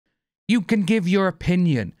You can give your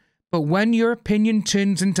opinion, but when your opinion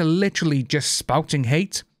turns into literally just spouting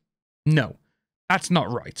hate, no, that's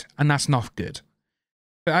not right, and that's not good.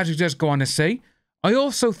 But as you just go on to say, I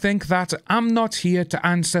also think that I'm not here to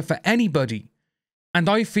answer for anybody. And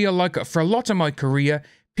I feel like for a lot of my career,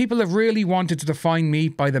 people have really wanted to define me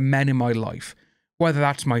by the men in my life. Whether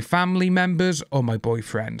that's my family members or my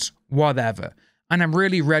boyfriends, whatever. And I'm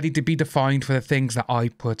really ready to be defined for the things that I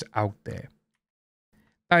put out there.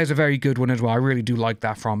 That is a very good one as well. I really do like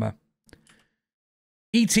that from her.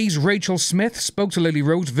 E.T.'s Rachel Smith spoke to Lily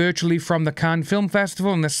Rose virtually from the Cannes Film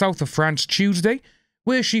Festival in the south of France Tuesday,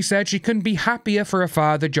 where she said she couldn't be happier for her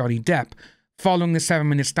father, Johnny Depp, following the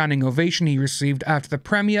 7-minute standing ovation he received after the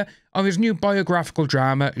premiere of his new biographical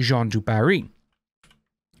drama, Jean du Barry.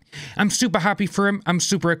 I'm super happy for him, I'm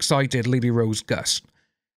super excited, Lily Rose gussed.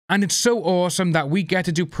 And it's so awesome that we get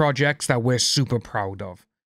to do projects that we're super proud of.